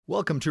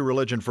Welcome to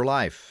Religion for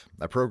Life,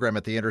 a program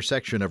at the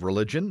intersection of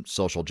religion,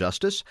 social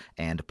justice,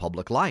 and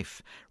public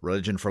life.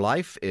 Religion for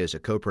Life is a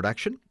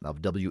co-production of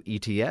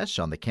WETS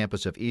on the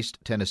campus of East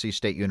Tennessee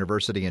State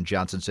University in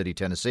Johnson City,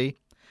 Tennessee,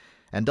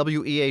 and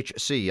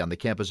WEHC on the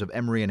campus of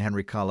Emory and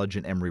Henry College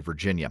in Emory,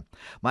 Virginia.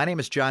 My name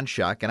is John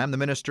Shuck, and I'm the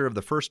minister of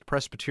the First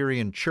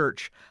Presbyterian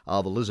Church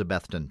of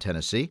Elizabethton,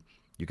 Tennessee.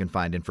 You can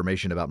find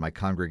information about my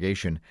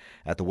congregation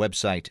at the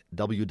website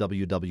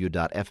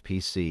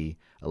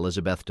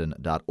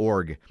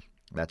www.fpcelizabethton.org.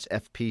 That's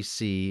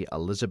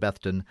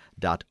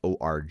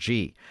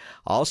fpcelizabethton.org.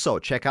 Also,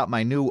 check out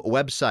my new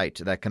website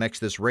that connects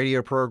this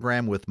radio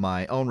program with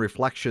my own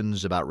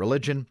reflections about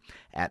religion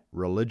at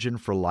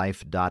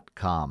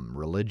religionforlife.com.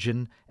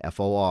 Religion,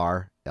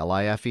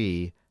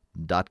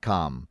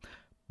 FORLIFE.com.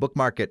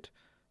 Bookmark it,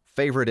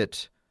 favorite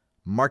it,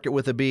 mark it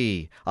with a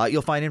B.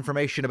 You'll find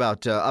information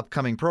about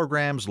upcoming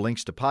programs,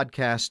 links to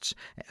podcasts,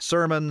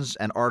 sermons,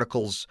 and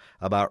articles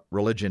about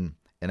religion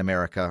in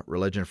America,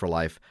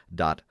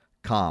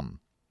 religionforlife.com.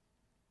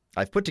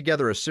 I've put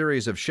together a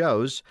series of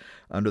shows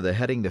under the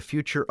heading The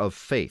Future of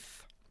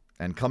Faith.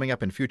 And coming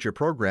up in future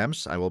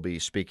programs, I will be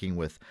speaking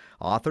with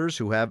authors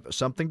who have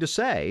something to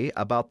say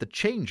about the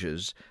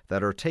changes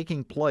that are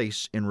taking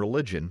place in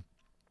religion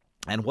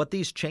and what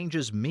these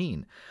changes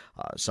mean.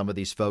 Some of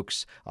these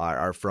folks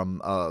are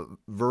from a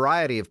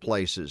variety of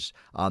places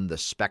on the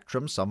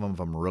spectrum. Some of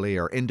them really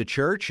are into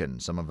church, and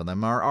some of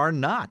them are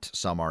not.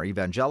 Some are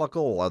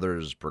evangelical,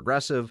 others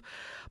progressive.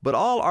 But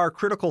all are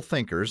critical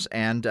thinkers,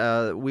 and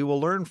we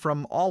will learn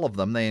from all of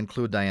them. They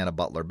include Diana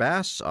Butler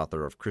Bass,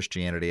 author of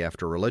Christianity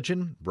After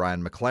Religion,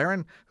 Brian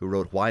McLaren, who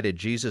wrote Why Did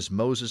Jesus,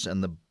 Moses,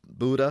 and the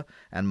Buddha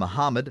and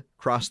Muhammad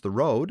Cross the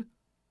Road?,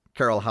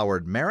 Carol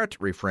Howard Merritt,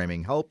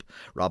 Reframing Hope,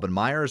 Robin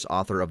Myers,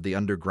 author of The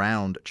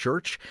Underground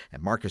Church,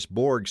 and Marcus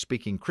Borg,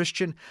 Speaking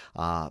Christian.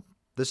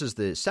 This is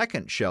the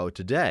second show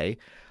today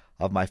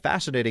of my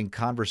fascinating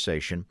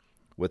conversation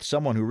with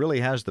someone who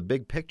really has the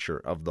big picture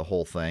of the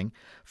whole thing,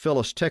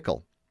 Phyllis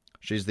Tickle.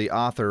 She's the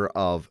author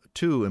of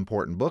two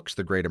important books,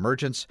 The Great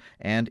Emergence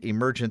and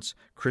Emergence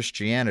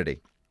Christianity.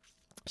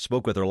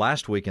 Spoke with her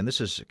last week, and this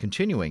is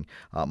continuing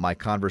my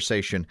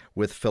conversation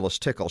with Phyllis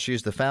Tickle.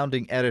 She's the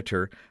founding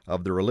editor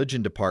of the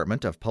Religion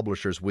Department of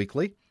Publishers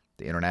Weekly,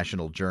 the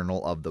international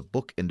journal of the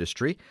book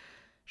industry.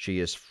 She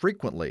is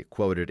frequently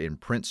quoted in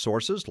print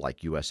sources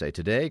like USA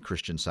Today,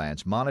 Christian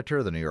Science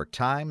Monitor, the New York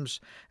Times,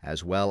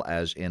 as well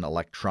as in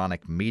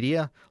electronic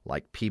media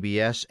like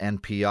PBS,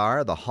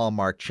 NPR, the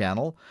Hallmark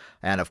Channel,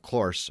 and, of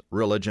course,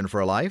 Religion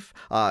for Life.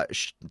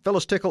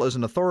 Phyllis Tickle is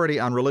an authority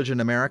on religion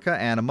in America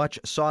and a much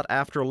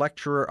sought-after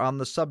lecturer on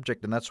the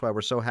subject, and that's why we're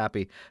so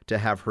happy to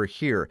have her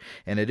here.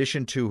 In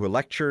addition to her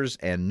lectures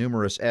and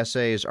numerous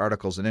essays,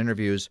 articles, and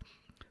interviews,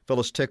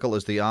 Phyllis Tickle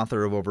is the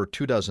author of over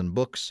 24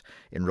 books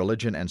in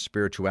religion and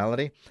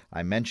spirituality.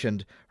 I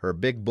mentioned her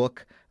big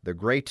book, The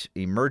Great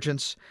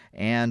Emergence,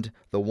 and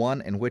the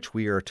one in which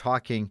we are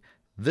talking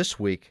this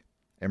week,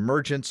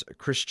 Emergence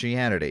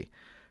Christianity.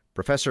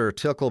 Professor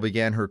Tickle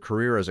began her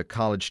career as a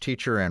college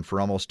teacher and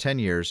for almost 10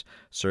 years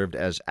served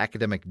as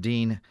academic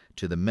dean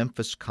to the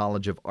Memphis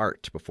College of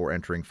Art before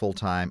entering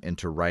full-time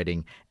into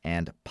writing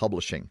and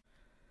publishing.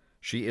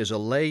 She is a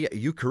lay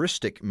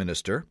Eucharistic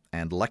minister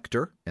and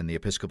lector in the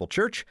Episcopal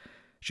Church.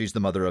 She's the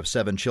mother of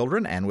 7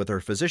 children, and with her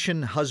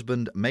physician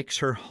husband makes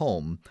her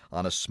home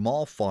on a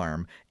small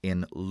farm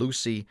in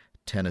Lucy,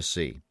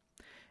 Tennessee.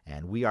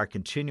 And we are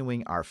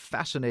continuing our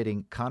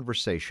fascinating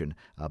conversation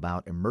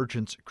about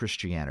Emergence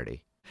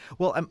Christianity.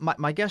 Well,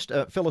 my guest,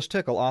 Phyllis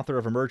Tickle, author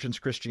of Emergence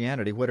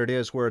Christianity, what it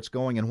is, where it's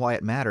going, and why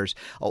it matters.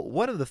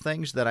 One of the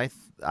things that I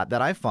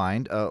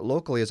find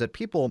locally is that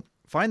people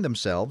find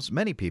themselves,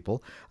 many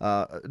people,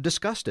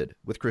 disgusted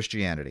with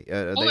Christianity.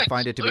 They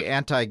find it to be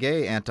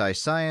anti-gay,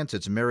 anti-science.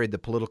 It's married the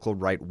political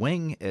right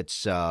wing.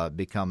 It's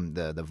become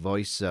the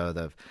voice,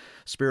 the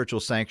spiritual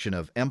sanction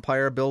of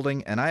empire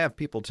building. And I have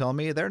people tell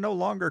me they're no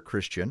longer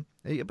Christian,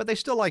 but they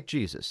still like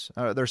Jesus.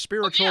 They're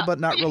spiritual,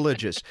 but not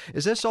religious.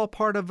 Is this all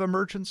part of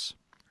Emergence?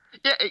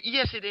 Yeah,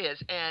 yes, it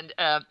is. And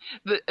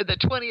the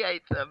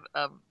 28th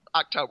of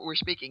October, we're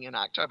speaking in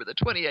October, the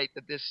 28th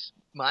of this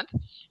month,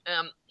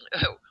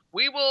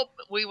 we will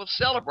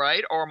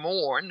celebrate or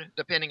mourn,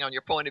 depending on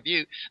your point of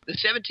view, the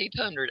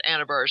 1700th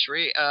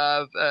anniversary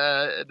of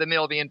the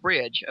Milvian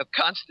Bridge, of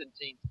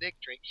Constantine's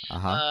victory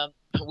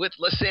with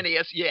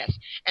Licinius, yes.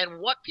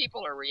 And what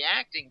people are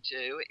reacting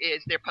to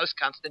is they're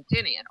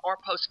post-Constantinian or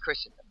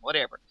post-Christendom,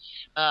 whatever.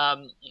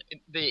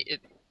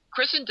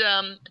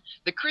 Christendom,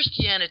 the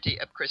Christianity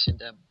of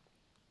Christendom,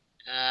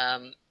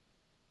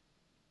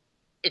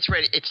 it's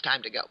ready. It's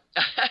time to go.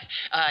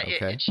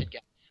 Okay. It should go.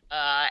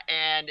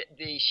 And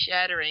the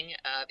shattering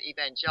of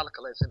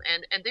evangelicalism.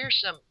 And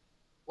there's some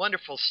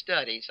wonderful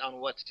studies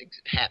on what's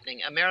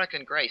happening.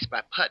 American Grace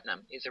by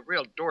Putnam is a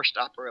real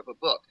doorstopper of a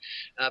book.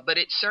 But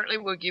it certainly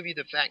will give you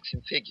the facts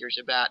and figures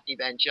about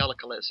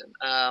evangelicalism.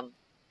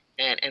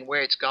 And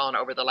where it's gone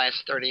over the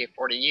last 30 or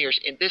 40 years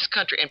in this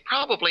country and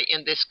probably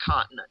in this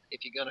continent,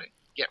 if you're going to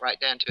get right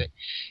down to it,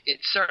 it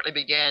certainly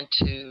began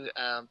to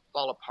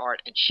fall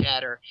apart and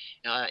shatter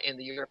in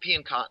the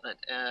European continent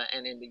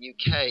and in the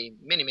UK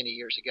many, many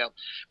years ago.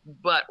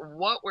 But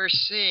what we're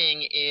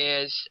seeing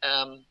is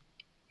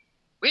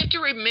we have to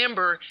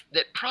remember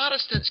that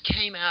Protestants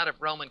came out of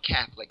Roman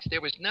Catholics.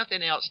 There was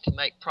nothing else to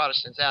make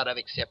Protestants out of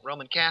except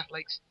Roman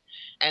Catholics.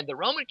 And the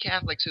Roman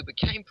Catholics who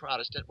became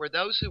Protestant were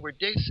those who were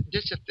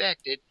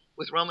disaffected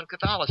with Roman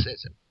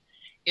Catholicism.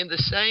 In the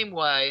same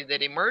way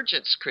that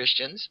emergence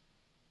Christians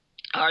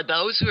are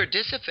those who are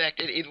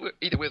disaffected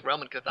either with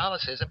Roman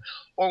Catholicism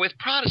or with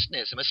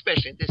Protestantism,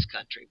 especially in this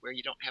country where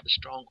you don't have a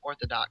strong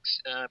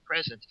Orthodox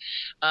presence.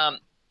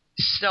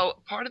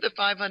 So part of the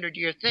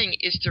 500-year thing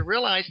is to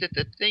realize that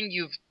the thing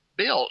you've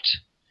built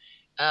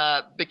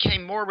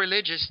became more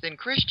religious than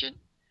Christian.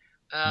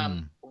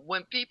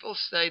 When people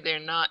say they're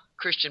not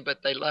Christian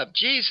but they love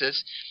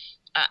Jesus,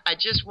 I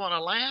just want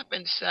to laugh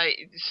and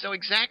say, so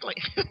exactly,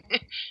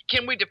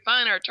 can we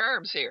define our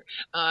terms here?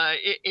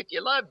 If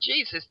you love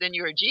Jesus, then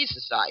you're a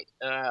Jesusite,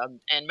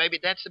 and maybe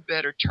that's a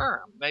better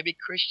term. Maybe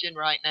Christian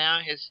right now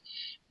has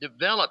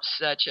developed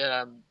such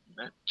a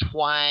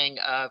twang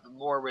of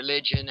more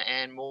religion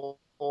and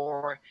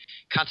more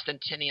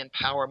Constantinian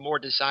power, more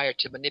desire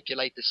to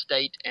manipulate the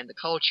state and the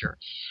culture,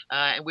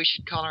 and we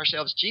should call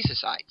ourselves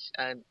Jesusites.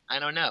 I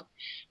don't know,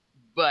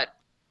 but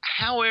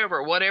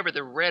however, whatever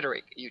the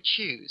rhetoric you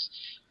choose,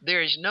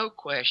 there is no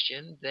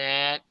question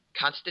that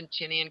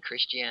Constantinian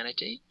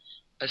Christianity,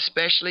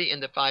 especially in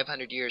the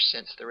 500 years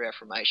since the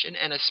Reformation,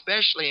 and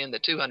especially in the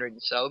 200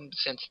 and so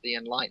since the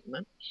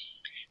Enlightenment,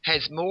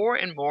 has more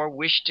and more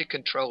wished to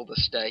control the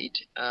state,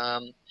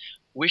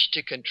 wished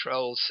to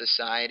control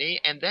society,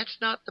 and that's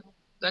not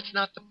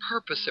the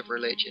purpose of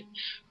religion.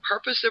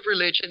 Purpose of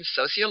religion,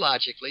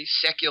 sociologically,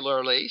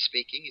 secularly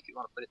speaking, if you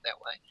want to put it that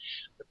way,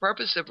 the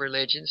purpose of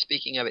religion,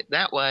 speaking of it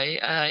that way,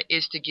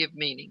 is to give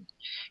meaning.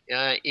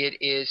 It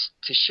is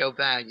to show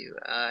value.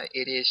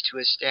 It is to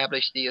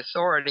establish the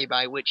authority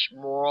by which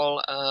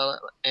moral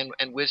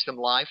and wisdom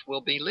life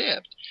will be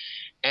lived.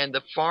 And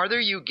the farther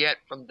you get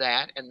from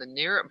that, and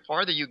the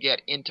farther you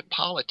get into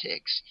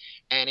politics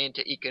and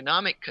into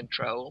economic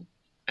control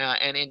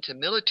and into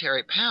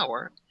military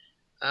power,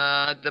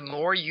 the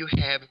more you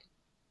have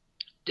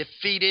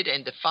defeated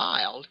and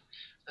defiled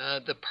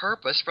the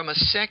purpose from a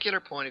secular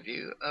point of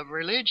view of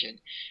religion.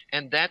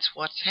 And that's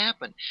what's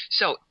happened.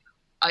 So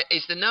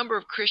is the number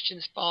of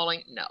Christians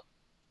falling? No,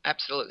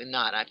 absolutely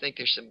not. I think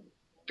there's some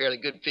fairly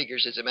good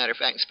figures, as a matter of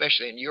fact,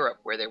 especially in Europe,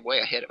 where they're way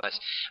ahead of us,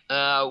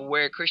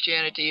 where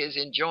Christianity is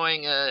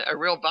enjoying a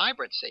real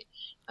vibrancy.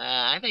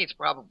 I think it's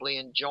probably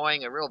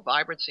enjoying a real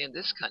vibrancy in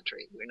this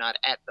country. We're not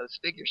at those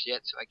figures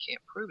yet, so I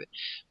can't prove it.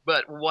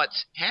 But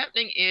what's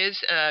happening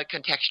is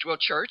contextual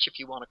church, if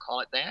you want to call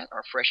it that,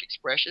 or fresh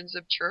expressions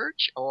of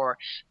church, or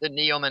the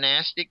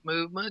neo-monastic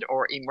movement,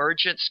 or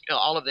emergence,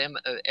 all of them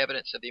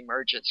evidence of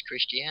emergence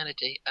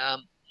Christianity,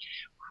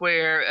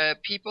 where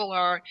people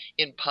are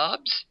in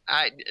pubs.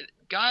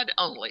 God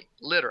only,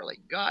 literally,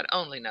 God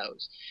only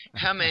knows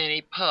how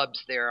many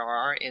pubs there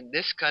are in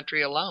this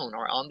country alone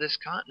or on this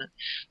continent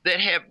that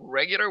have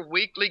regular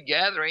weekly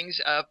gatherings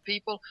of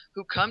people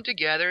who come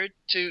together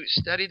to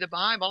study the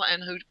Bible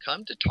and who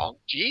come to talk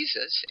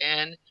Jesus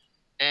and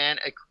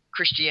a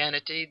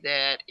Christianity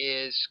that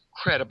is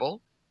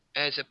credible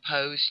as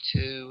opposed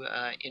to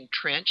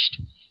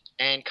entrenched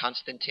and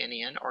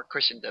Constantinian or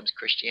Christendom's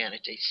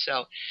Christianity.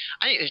 So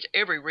I think there's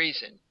every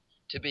reason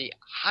to be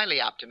highly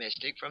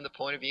optimistic from the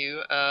point of view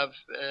of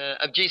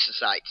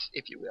Jesusites,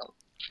 if you will.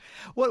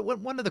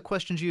 One of the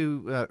questions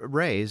you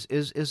raise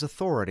is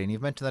authority, and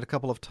you've mentioned that a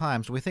couple of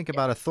times. We think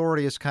about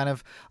authority as kind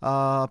of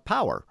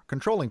power,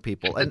 controlling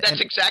people. And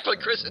that's exactly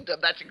Christendom.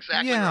 That's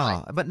exactly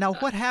right. Yeah, but now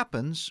what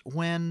happens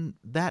when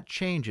that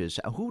changes?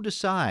 Who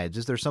decides?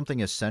 Is there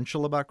something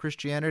essential about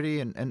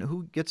Christianity, and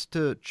who gets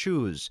to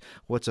choose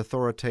what's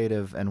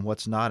authoritative and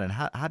what's not, and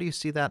how do you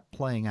see that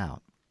playing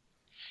out?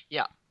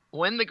 Yeah.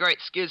 When the Great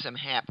Schism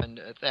happened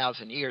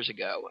 1,000 years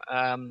ago,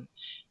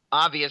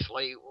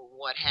 obviously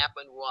what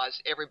happened was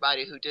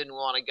everybody who didn't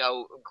want to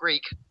go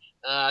Greek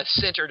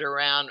centered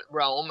around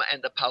Rome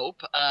and the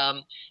Pope,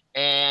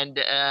 and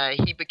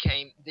he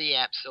became the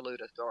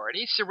absolute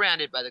authority,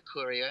 surrounded by the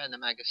Curia and the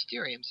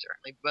Magisterium,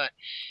 certainly, but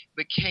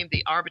became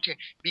the arbitrary,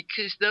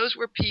 because those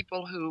were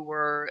people who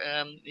were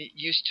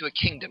used to a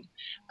kingdom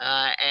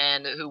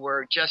and who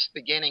were just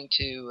beginning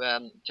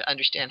to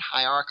understand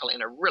hierarchical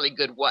in a really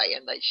good way,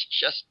 and they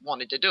just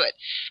wanted to do it.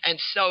 And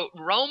so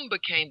Rome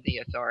became the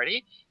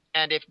authority.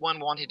 And if one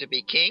wanted to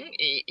be king,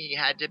 he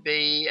had to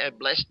be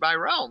blessed by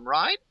Rome,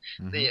 right?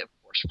 Mm-hmm. The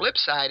flip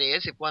side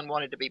is, if one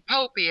wanted to be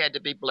pope, he had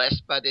to be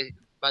blessed by the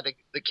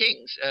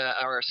kings,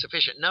 or a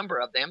sufficient number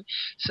of them.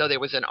 So there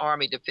was an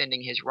army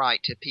defending his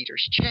right to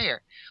Peter's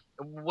chair.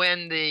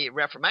 When the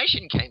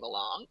Reformation came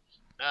along,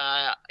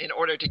 in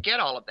order to get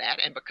all of that,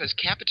 and because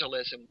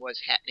capitalism was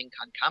happening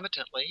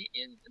concomitantly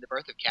in the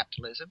birth of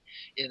capitalism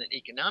in an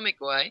economic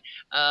way,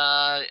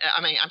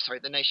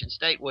 the nation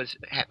state was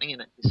happening in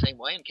the same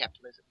way in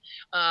capitalism.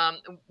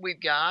 We've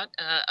got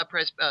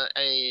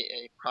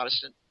a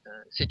Protestant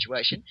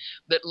situation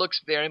that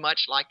looks very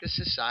much like the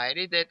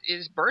society that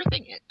is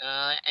birthing it.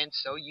 And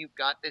so you've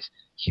got this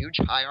huge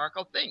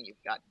hierarchical thing.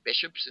 You've got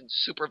bishops and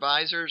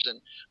supervisors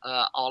and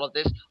all of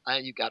this.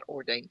 You've got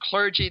ordained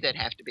clergy that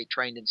have to be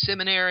trained in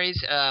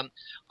seminaries.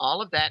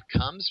 All of that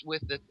comes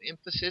with the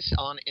emphasis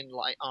on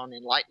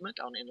enlightenment,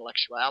 on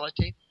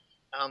intellectuality.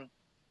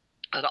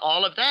 And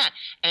all of that.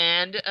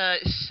 And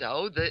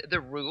so the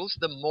rules,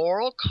 the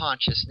moral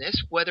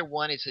consciousness, whether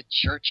one is a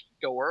church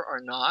goer or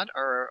not,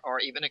 or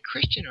even a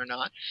Christian or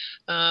not,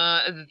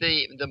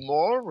 the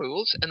moral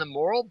rules and the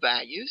moral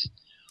values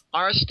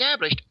are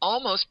established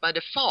almost by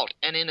default.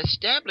 And in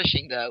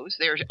establishing those,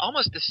 they're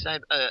almost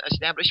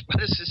established by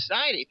the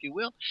society, if you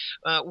will,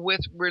 with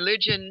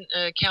religion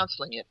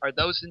counseling it, or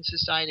those in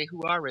society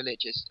who are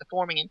religious,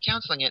 forming and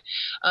counseling it.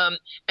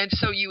 And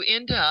so you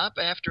end up,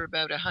 after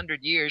about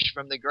 100 years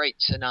from the Great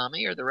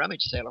Tsunami or the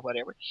Rummage Sale or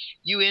whatever,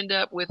 you end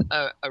up with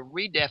a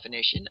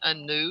redefinition, a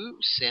new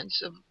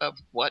sense of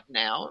what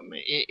now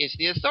is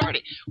the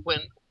authority. When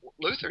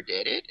Luther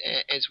did it,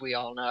 as we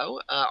all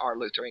know, or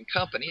Luther and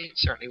Company. It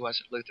certainly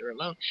wasn't Luther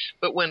alone.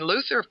 But when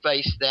Luther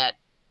faced that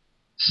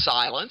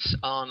silence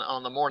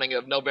on the morning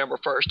of November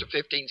 1st of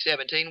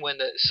 1517, when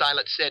the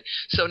silence said,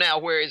 "So now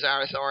where is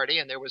our authority?"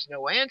 and there was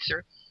no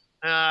answer,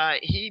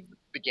 he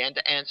began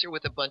to answer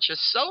with a bunch of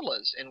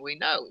solas, and we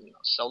know,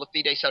 sola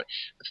fide,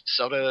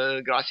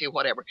 sola gratia,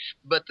 whatever.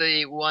 But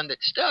the one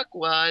that stuck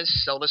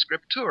was sola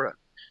scriptura,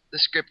 the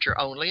scripture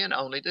only and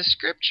only the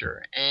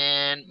scripture.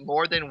 And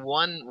more than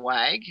one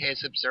wag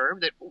has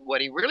observed that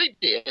what he really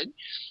did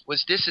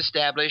was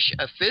disestablish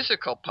a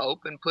physical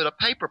pope and put a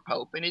paper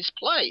pope in his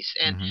place.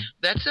 And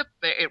that's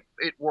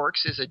it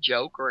works as a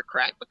joke or a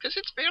crack because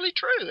it's fairly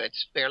true.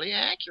 It's fairly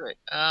accurate.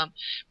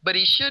 But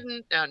he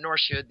shouldn't, nor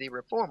should the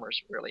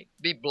reformers really,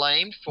 be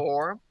blamed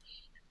for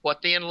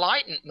what the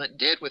Enlightenment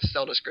did with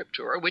sola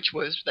scriptura, which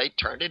was they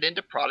turned it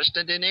into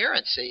Protestant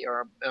inerrancy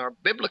or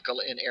biblical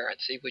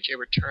inerrancy,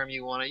 whichever term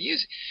you want to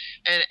use,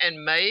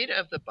 and made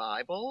of the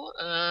Bible,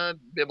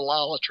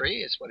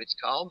 bibliolatry is what it's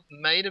called,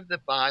 made of the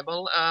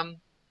Bible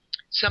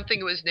something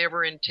it was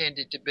never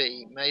intended to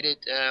be, made it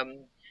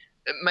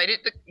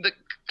the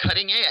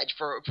cutting edge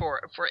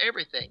for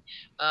everything.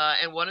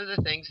 And one of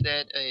the things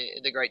that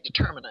the great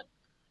determinant,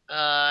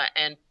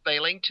 and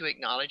failing to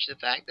acknowledge the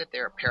fact that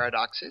there are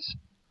paradoxes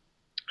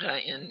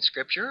in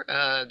Scripture.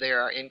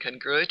 There are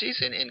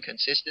incongruities and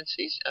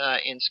inconsistencies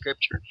in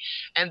Scripture,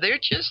 and they're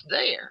just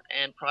there.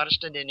 And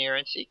Protestant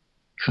inerrancy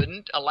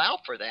couldn't allow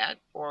for that,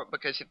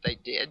 because if they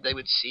did, they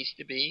would cease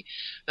to be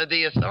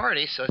the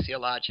authority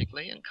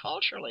sociologically and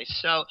culturally.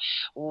 So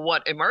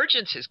what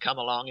emergence has come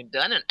along and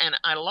done, and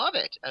I love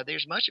it.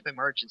 There's much of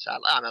emergence.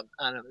 I'm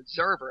an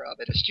observer of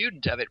it, a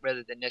student of it,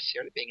 rather than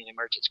necessarily being an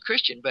emergence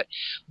Christian, but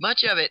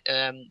much of it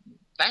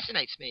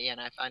fascinates me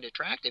and I find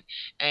attractive.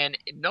 And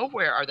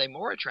nowhere are they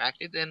more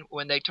attractive than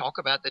when they talk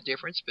about the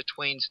difference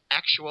between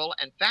actual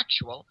and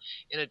factual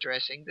in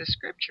addressing the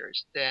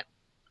Scriptures. That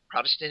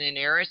Protestant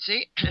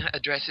inerrancy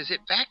addresses it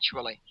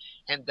factually,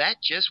 and that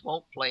just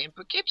won't play in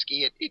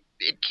Poughkeepsie.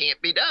 It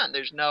can't be done.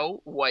 There's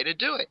no way to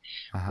do it.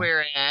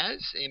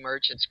 Whereas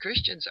emergence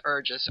Christians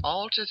urge us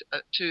all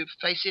to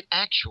face it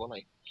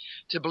actually,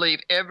 to believe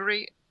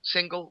every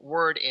single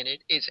word in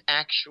it is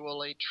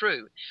actually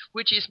true,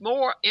 which is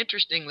more,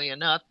 interestingly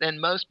enough, than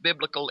most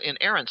biblical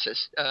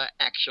inerrantists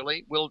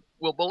actually will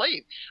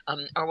believe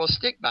or will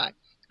stick by.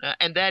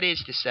 And that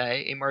is to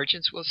say,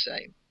 emergence will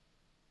say,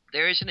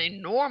 there is an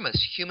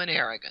enormous human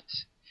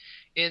arrogance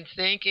in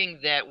thinking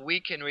that we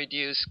can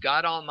reduce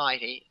God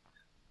Almighty,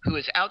 who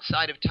is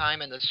outside of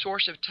time and the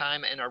source of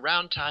time and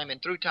around time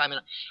and through time, and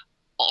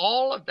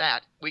all of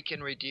that we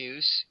can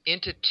reduce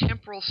into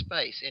temporal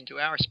space, into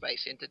our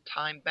space, into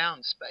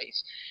time-bound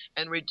space,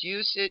 and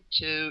reduce it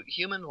to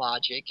human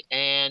logic,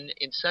 and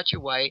in such a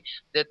way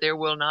that there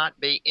will not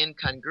be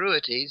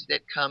incongruities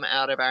that come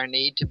out of our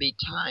need to be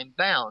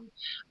time-bound.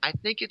 I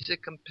think it's a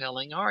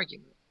compelling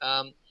argument.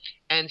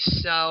 And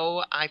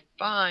so I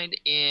find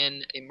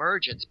in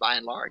emergence, by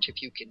and large,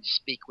 if you can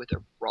speak with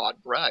a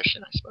broad brush,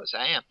 and I suppose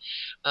I am,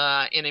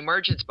 in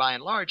emergence, by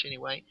and large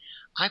anyway,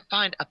 I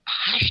find a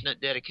passionate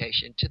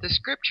dedication to the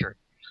Scripture,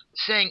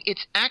 saying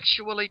it's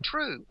actually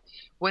true.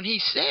 When he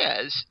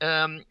says,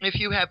 if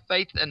you have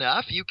faith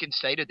enough, you can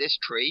say to this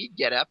tree,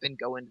 get up and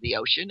go into the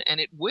ocean, and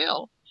it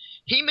will.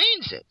 He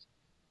means it.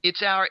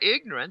 It's our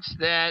ignorance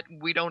that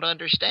we don't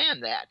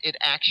understand that. It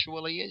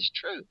actually is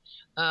true.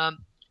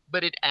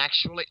 But it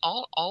actually,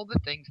 all the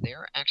things there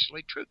are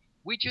actually true.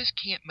 We just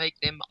can't make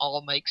them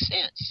all make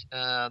sense.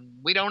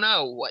 We don't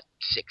know what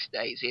 6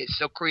 days is.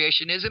 So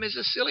creationism is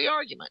a silly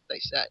argument, they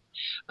say.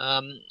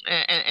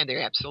 And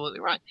they're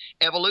absolutely right.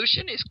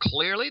 Evolution is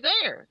clearly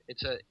there.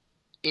 It's an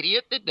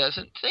idiot that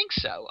doesn't think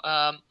so.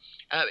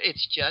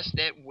 It's just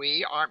that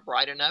we aren't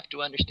bright enough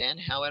to understand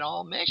how it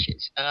all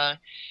meshes.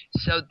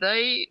 So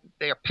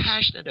they're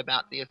passionate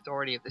about the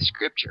authority of the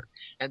Scripture,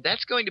 and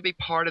that's going to be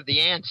part of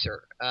the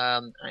answer,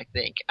 I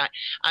think.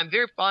 I'm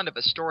very fond of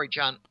a story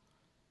John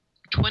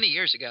 20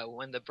 years ago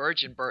when the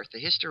virgin birth, the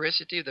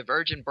historicity of the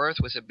virgin birth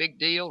was a big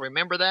deal.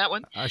 Remember that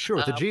one? Sure.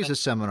 With the Jesus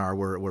Seminar,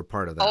 we're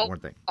part of that, Oh,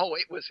 weren't they? oh,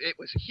 it was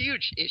a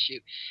huge issue,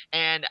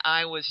 and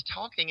I was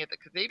talking at the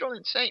cathedral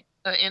in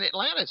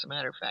Atlanta, as a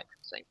matter of fact,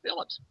 St.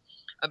 Philip's,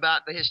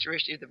 about the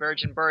historicity of the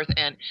virgin birth,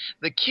 and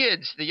the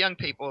kids, the young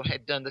people,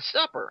 had done the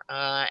supper,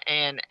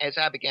 and as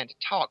I began to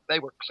talk, they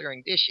were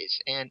clearing dishes,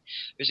 and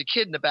there's a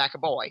kid in the back, a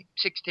boy,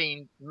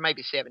 16,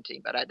 maybe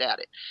 17, but I doubt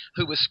it,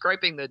 who was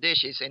scraping the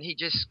dishes, and he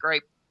just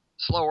scraped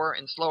slower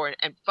and slower,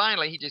 and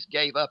finally he just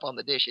gave up on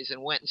the dishes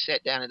and went and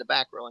sat down in the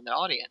back row in the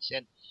audience.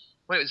 And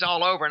when it was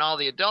all over and all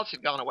the adults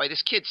had gone away,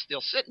 this kid's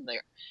still sitting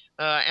there.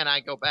 And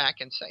I go back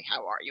and say,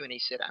 "How are you?" And he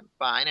said, "I'm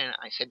fine." And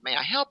I said, "May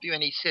I help you?"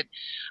 And he said,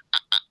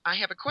 I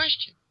have a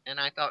question." And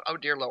I thought, "Oh,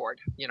 dear Lord,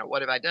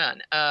 what have I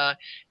done?"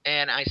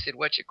 And I said,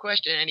 "What's your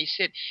question?" And he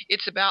said,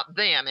 "It's about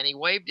them." And he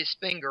waved his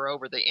finger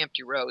over the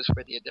empty rows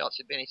where the adults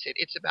had been. He said,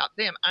 "It's about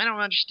them. I don't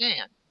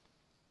understand."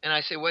 And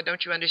I said, "What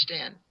don't you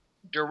understand?"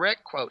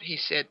 Direct quote. He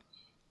said,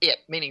 "It,"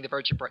 meaning the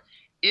virgin birth,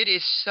 "it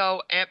is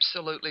so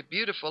absolutely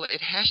beautiful,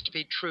 it has to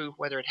be true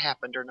whether it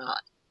happened or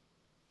not."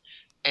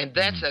 And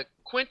that's a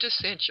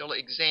quintessential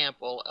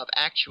example of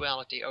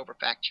actuality over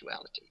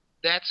factuality.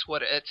 That's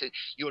what it's.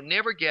 You'll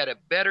never get a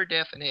better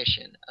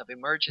definition of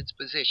emergence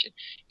position.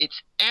 It's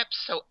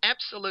so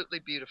absolutely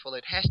beautiful,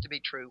 it has to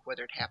be true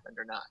whether it happened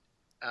or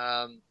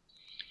not.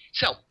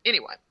 So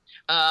anyway,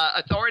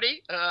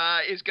 authority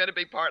is going to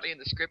be partly in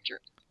the scripture.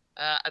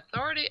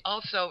 Authority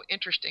also,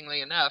 interestingly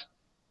enough,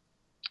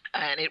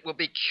 and it will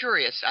be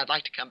curious. I'd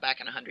like to come back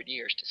in 100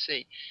 years to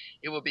see.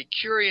 It will be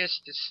curious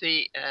to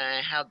see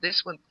how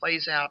this one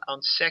plays out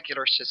on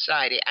secular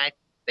society. I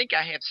think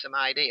I have some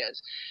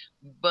ideas.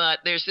 But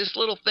there's this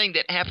little thing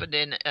that happened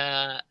in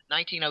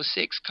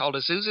 1906 called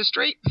Azusa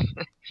Street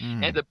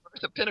and the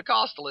birth of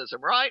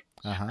Pentecostalism, right?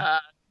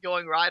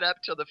 Going right up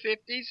to the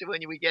 50s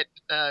when we get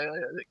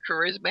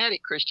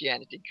charismatic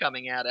Christianity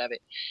coming out of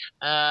it.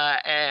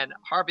 And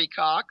Harvey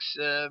Cox,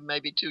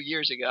 maybe 2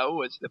 years ago,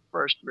 was the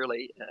first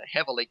really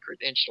heavily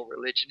credentialed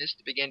religionist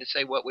to begin to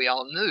say what we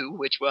all knew,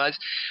 which was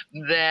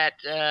that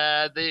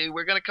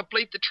we're going to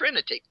complete the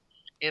Trinity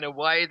in a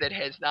way that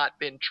has not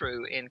been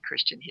true in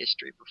Christian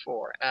history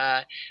before.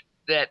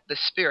 That the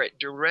Spirit,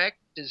 direct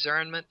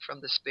discernment from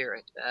the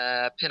Spirit,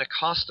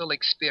 Pentecostal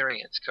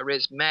experience,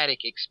 charismatic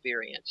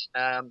experience,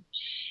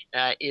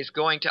 is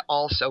going to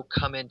also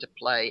come into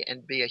play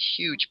and be a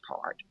huge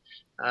part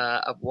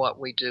of what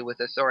we do with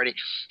authority.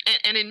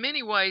 And in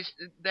many ways,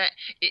 that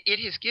it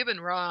has given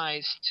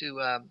rise to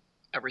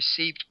a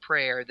received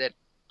prayer that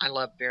I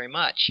love very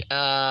much,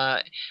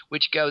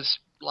 which goes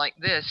like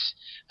this.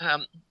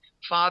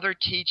 Father,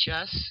 teach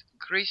us.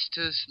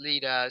 Christus,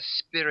 lead us.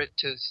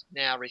 Spiritus,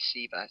 now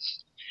receive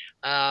us.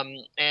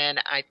 And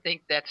I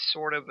think that's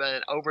sort of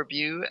an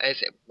overview,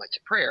 it's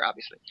a prayer,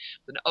 obviously,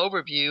 an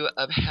overview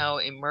of how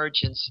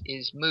emergence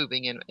is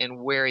moving and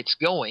where it's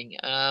going.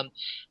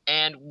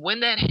 And when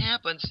that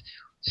happens,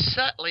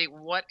 subtly,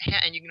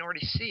 and you can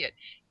already see it,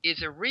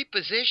 is a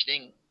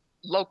repositioning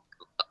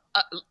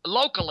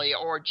locally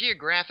or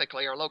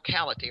geographically or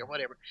locality or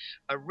whatever,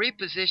 a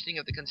repositioning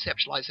of the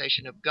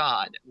conceptualization of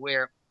God,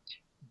 where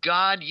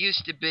God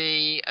used to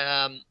be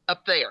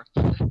up there,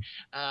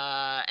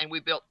 and we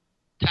built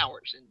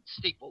towers and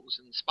steeples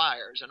and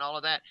spires and all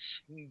of that.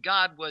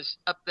 God was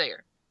up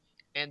there,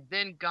 and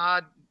then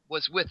God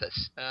was with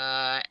us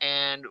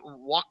and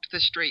walked the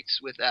streets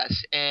with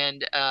us,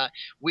 and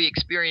we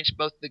experienced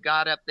both the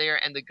God up there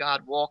and the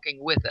God walking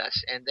with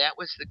us, and that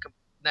was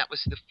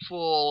the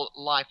full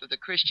life of the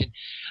Christian.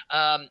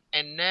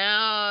 And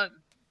now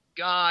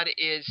God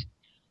is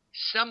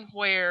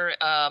somewhere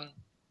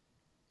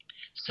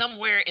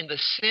in the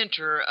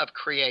center of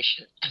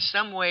creation,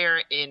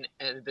 somewhere in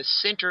the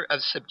center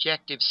of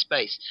subjective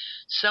space,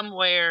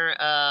 somewhere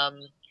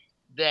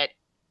that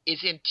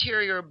is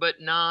interior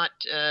but not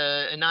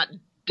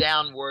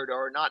downward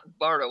or not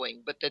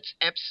burrowing, but that's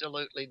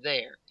absolutely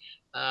there.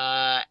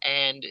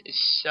 And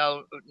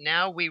so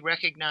now we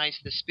recognize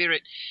the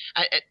Spirit.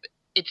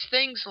 It's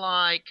things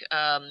like,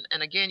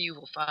 and again, you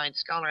will find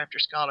scholar after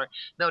scholar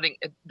noting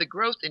the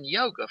growth in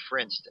yoga, for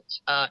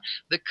instance,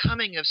 the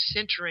coming of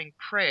centering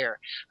prayer,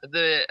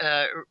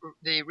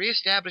 the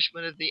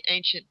reestablishment of the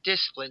ancient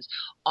disciplines.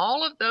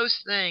 All of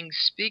those things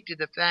speak to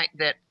the fact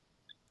that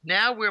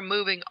now we're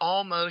moving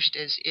almost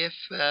as if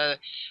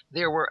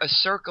there were a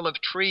circle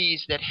of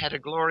trees that had a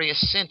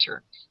glorious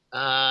center.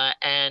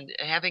 And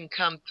having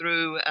come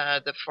through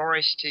the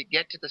forest to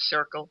get to the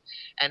circle,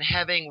 and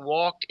having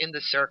walked in the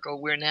circle,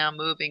 we're now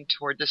moving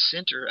toward the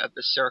center of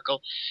the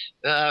circle,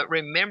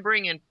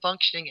 remembering and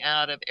functioning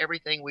out of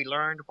everything we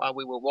learned while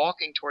we were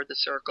walking toward the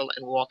circle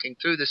and walking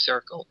through the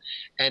circle,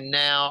 and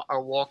now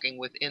are walking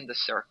within the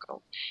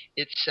circle.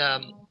 It's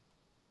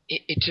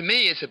it to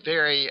me is a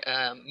very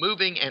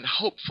moving and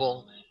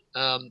hopeful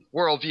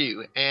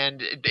worldview,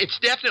 and it's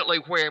definitely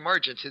where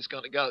emergence is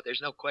going to go. There's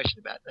no question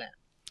about that.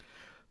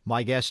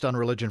 My guest on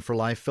Religion for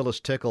Life, Phyllis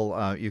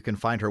Tickle. You can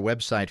find her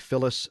website,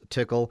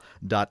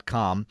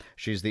 phyllistickle.com.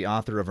 She's the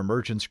author of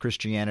Emergence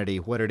Christianity,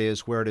 What It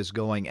Is, Where It Is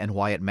Going, and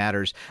Why It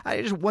Matters.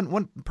 Just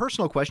one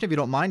personal question, if you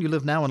don't mind. You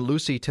live now in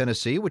Lucy,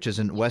 Tennessee, which is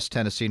in West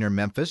Tennessee near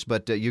Memphis,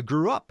 but you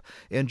grew up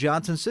in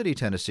Johnson City,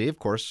 Tennessee, of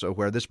course,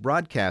 where this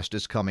broadcast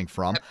is coming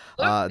from,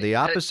 the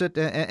opposite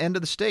end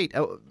of the state.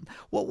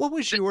 What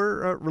was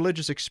your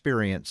religious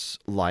experience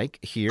like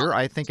here?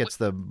 I think it's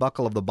the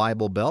buckle of the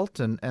Bible Belt,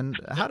 and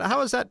how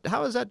has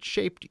that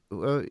shaped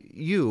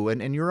you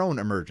and your own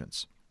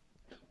emergence?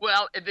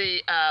 Well,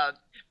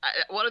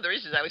 one of the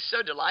reasons I was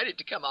so delighted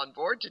to come on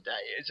board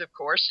today is, of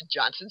course,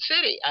 Johnson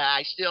City.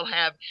 I still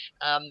have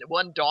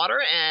one daughter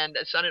and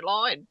a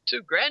son-in-law and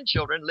 2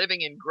 grandchildren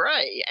living in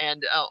Gray,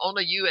 and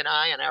only you and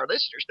I and our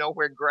listeners know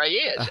where Gray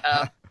is.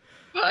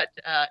 But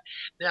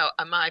no,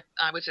 I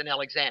was in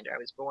Alexander. I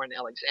was born in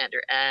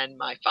Alexander, and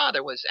my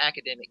father was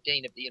academic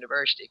dean of the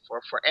university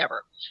for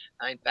forever.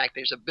 In fact,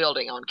 there's a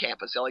building on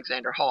campus,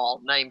 Alexander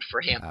Hall, named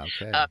for him.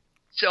 Okay.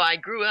 So I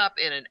grew up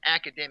in an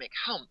academic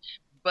home,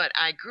 but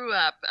I grew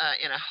up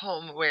in a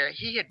home where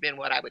he had been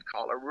what I would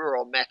call a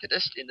rural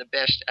Methodist in the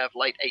best of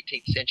late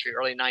 18th century,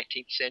 early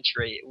 19th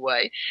century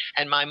way,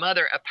 and my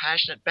mother a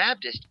passionate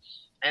Baptist.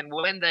 And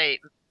when they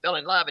fell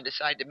in love and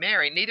decided to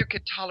marry, neither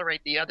could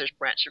tolerate the other's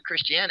branch of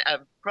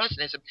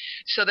Protestantism,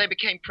 so they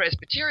became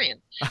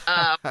Presbyterian,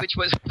 which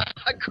was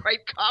a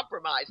great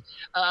compromise.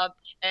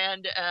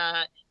 And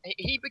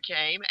he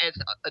became, as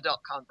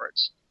adult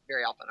converts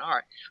very often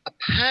are, a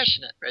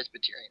passionate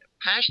Presbyterian, a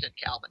passionate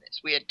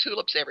Calvinist. We had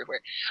tulips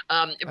everywhere.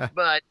 And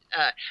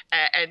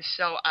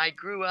so I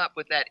grew up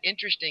with that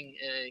interesting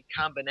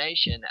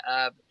combination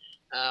of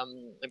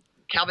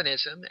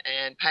Calvinism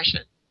and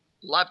passionate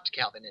loved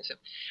Calvinism,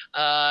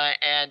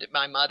 and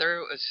my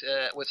mother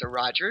was a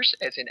Rogers,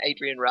 as in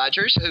Adrian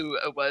Rogers, who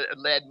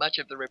led much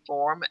of the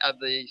reform of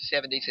the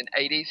 70s and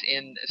 80s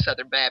in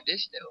Southern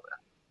Baptist,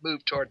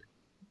 moved toward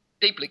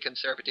deeply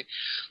conservative.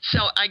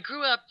 So I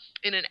grew up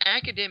in an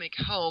academic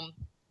home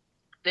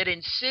that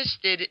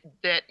insisted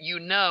that you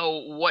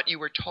know what you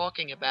were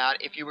talking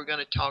about if you were going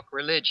to talk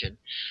religion,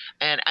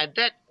 and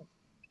that,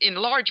 in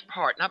large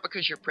part, not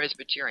because you're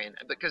Presbyterian,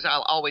 because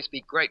I'll always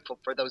be grateful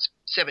for those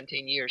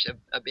 17 years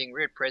of being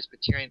reared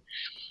Presbyterian.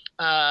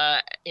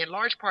 In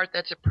large part,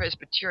 that's a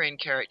Presbyterian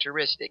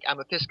characteristic.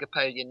 I'm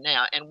Episcopalian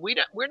now, and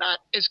we're not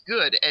as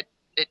good at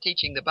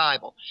teaching the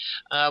Bible.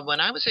 When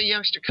I was a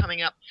youngster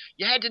coming up,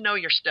 you had to know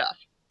your stuff.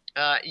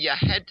 You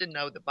had to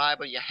know the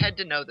Bible. You had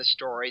to know the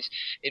stories.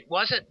 It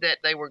wasn't that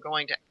they were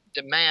going to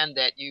demand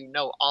that you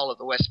know all of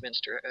the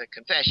Westminster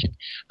Confession,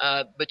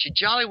 but you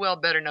jolly well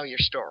better know your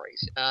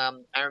stories.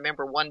 I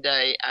remember one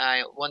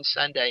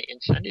Sunday in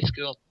Sunday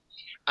school,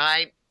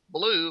 I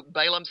blew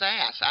Balaam's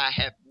ass. I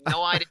have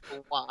no idea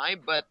why,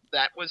 but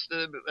that was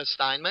the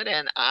assignment,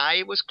 and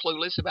I was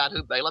clueless about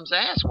who Balaam's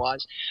ass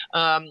was.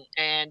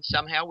 And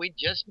somehow we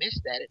just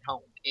missed that at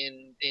home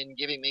in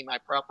giving me my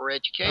proper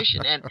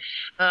education. And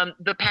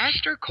the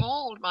pastor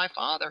called my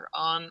father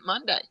on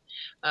Monday,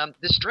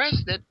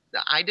 distressed that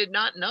I did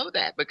not know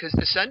that, because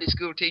the Sunday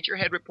school teacher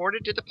had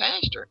reported to the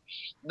pastor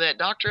that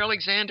Dr.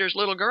 Alexander's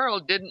little girl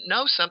didn't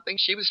know something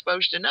she was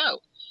supposed to know.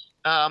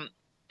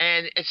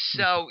 And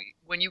so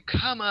when you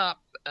come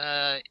up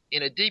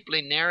in a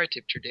deeply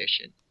narrative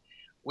tradition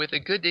with a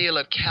good deal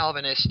of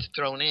Calvinist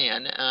thrown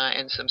in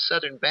and some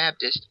Southern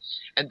Baptist,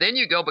 and then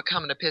you go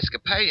become an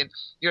Episcopalian,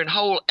 you're in a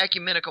whole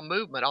ecumenical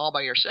movement all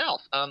by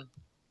yourself,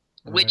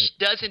 which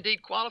does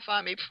indeed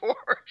qualify me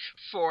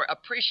for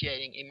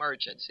appreciating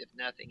emergence, if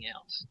nothing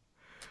else.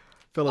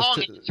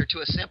 Long answer to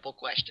a simple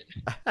question.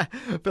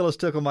 Phyllis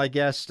Tickle, my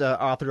guest,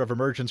 author of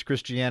Emergence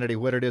Christianity,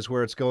 What It Is,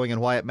 Where It's Going,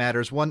 and Why It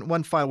Matters.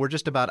 One final, we're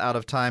just about out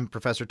of time,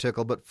 Professor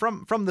Tickle, but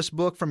from this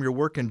book, from your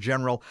work in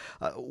general,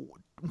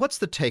 what's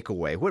the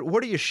takeaway?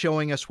 What are you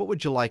showing us? What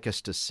would you like us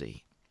to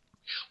see?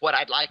 What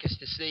I'd like us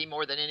to see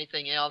more than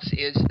anything else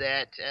is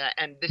that,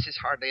 and this is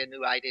hardly a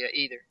new idea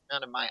either.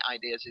 None of my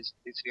ideas is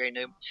very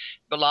new.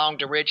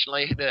 Belonged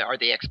originally, or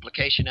the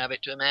explication of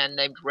it, to a man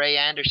named Ray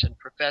Anderson,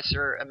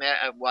 professor,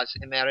 was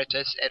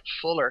emeritus at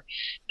Fuller,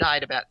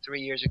 died about 3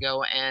 years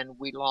ago, and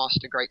we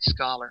lost a great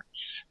scholar.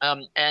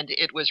 And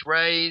it was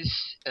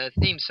Ray's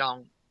theme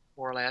song,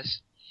 more or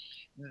less,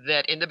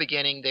 that in the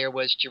beginning there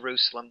was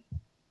Jerusalem,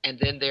 and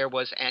then there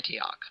was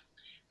Antioch,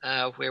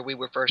 where we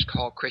were first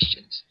called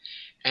Christians.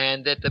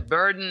 And that the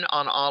burden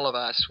on all of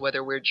us,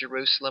 whether we're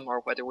Jerusalem or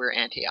whether we're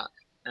Antioch,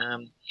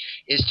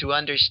 is to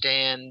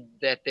understand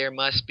that there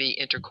must be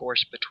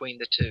intercourse between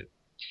the two.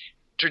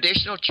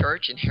 Traditional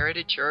church,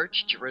 inherited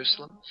church,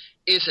 Jerusalem,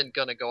 isn't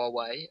going to go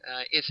away.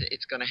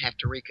 It's going to have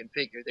to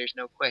reconfigure. There's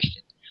no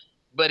question.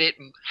 But it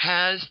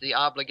has the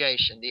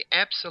obligation, the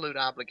absolute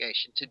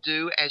obligation, to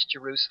do as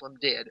Jerusalem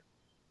did,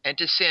 and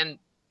to send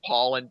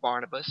Paul and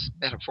Barnabas,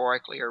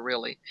 metaphorically or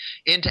really,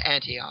 into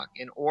Antioch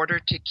in order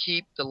to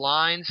keep the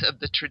lines of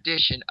the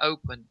tradition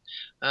open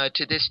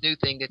to this new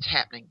thing that's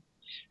happening.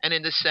 And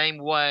in the same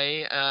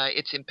way,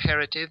 it's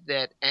imperative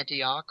that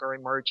Antioch or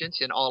emergence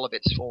in all of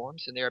its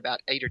forms, and there are about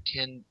 8 or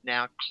 10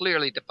 now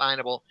clearly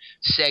definable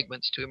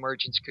segments to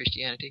emergence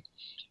Christianity,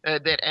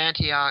 that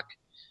Antioch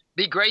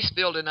be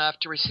grace-filled enough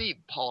to receive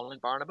Paul and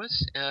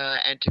Barnabas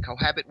and to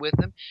cohabit with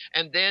them,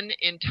 and then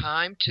in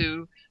time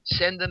to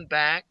send them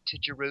back to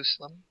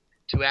Jerusalem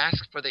to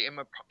ask for the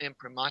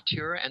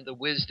imprimatur and the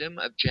wisdom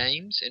of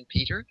James and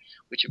Peter,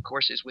 which, of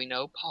course, as we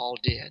know, Paul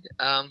did.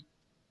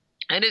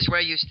 And as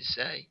Ray used to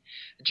say,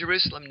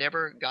 Jerusalem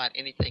never got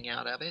anything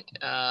out of it,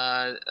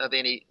 of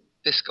any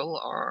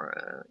fiscal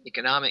or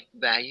economic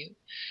value,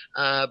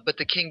 but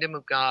the kingdom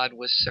of God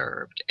was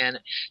served. And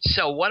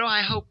so what do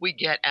I hope we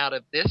get out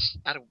of this,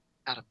 out of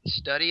the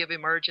study of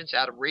emergence,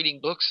 out of reading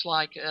books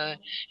like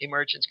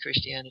Emergence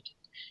Christianity,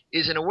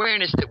 is an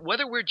awareness that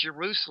whether we're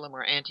Jerusalem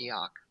or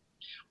Antioch,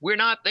 we're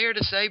not there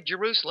to save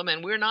Jerusalem,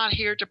 and we're not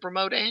here to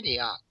promote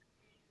Antioch.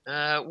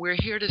 We're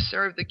here to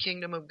serve the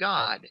kingdom of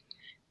God.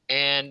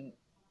 And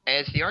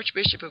as the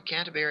Archbishop of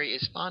Canterbury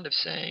is fond of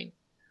saying,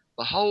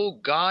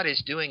 behold, God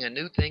is doing a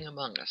new thing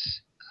among us.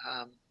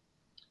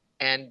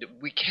 And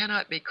we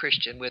cannot be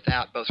Christian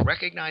without both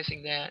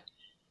recognizing that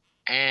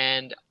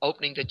and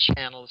opening the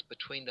channels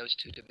between those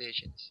two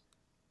divisions.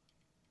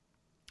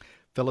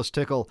 Phyllis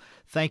Tickle,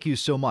 thank you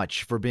so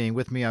much for being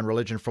with me on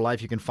Religion for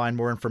Life. You can find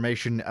more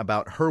information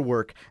about her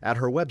work at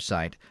her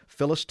website,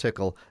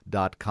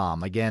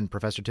 phyllistickle.com. Again,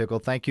 Professor Tickle,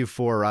 thank you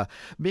for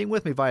being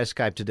with me via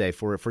Skype today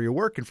for your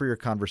work and for your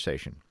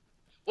conversation.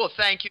 Well,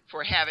 thank you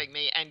for having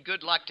me, and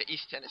good luck to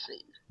East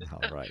Tennessee.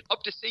 All right.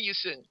 Hope to see you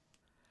soon.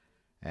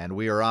 And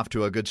we are off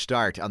to a good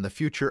start on the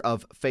Future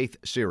of Faith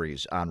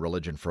series on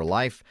Religion for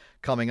Life.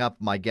 Coming up,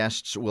 my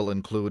guests will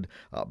include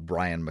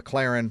Brian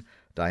McLaren,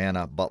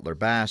 Diana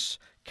Butler-Bass,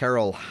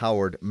 Carol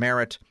Howard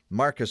Merritt,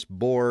 Marcus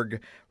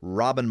Borg,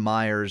 Robin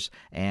Myers,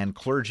 and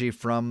clergy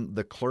from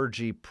the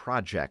Clergy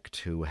Project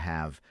who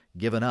have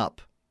given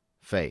up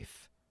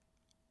faith.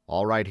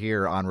 All right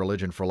here on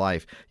Religion for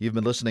Life. You've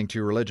been listening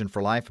to Religion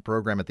for Life, a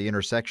program at the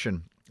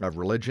intersection of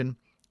religion,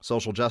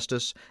 social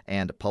justice,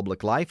 and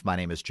public life. My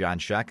name is John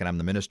Shuck, and I'm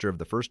the minister of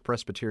the First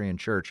Presbyterian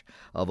Church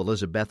of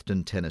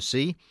Elizabethton,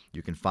 Tennessee.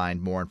 You can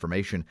find more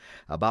information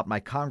about my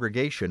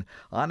congregation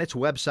on its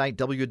website,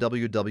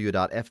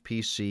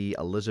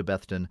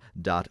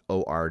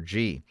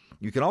 www.fpcelizabethton.org.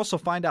 You can also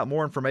find out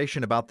more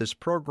information about this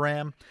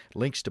program,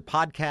 links to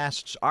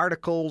podcasts,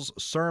 articles,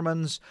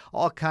 sermons,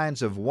 all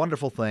kinds of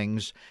wonderful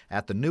things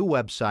at the new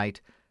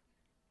website,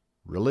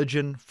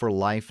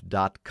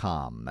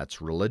 religionforlife.com.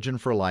 That's Religion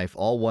for Life,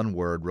 all one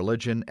word,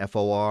 religion,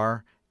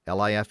 FORLIFE.com.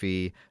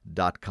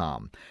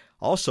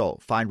 Also,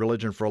 find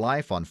Religion for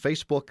Life on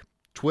Facebook,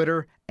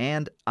 Twitter,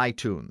 and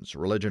iTunes.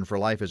 Religion for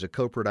Life is a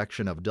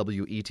co-production of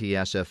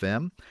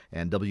WETS-FM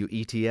and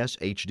WETS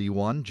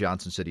HD1,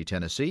 Johnson City,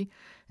 Tennessee,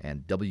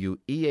 and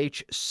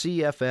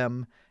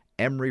WEHC-FM,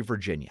 Emory,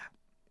 Virginia.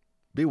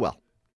 Be well.